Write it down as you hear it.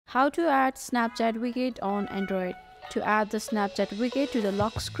How to add Snapchat widget on Android. To add the Snapchat widget to the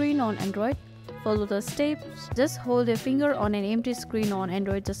lock screen on Android, follow the steps. Just hold your finger on an empty screen on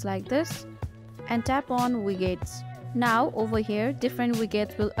Android just like this and tap on Widgets. Now over here, different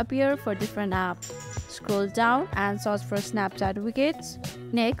widgets will appear for different apps. Scroll down and search for Snapchat widgets.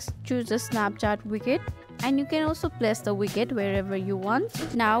 Next, choose the Snapchat widget and you can also place the widget wherever you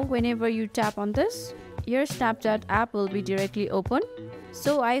want. Now whenever you tap on this, your Snapchat app will be directly open.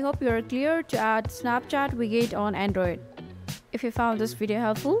 So I hope you are clear to add Snapchat widget on Android. If you found this video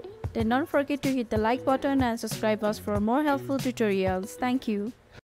helpful, then don't forget to hit the like button and subscribe us for more helpful tutorials. Thank you.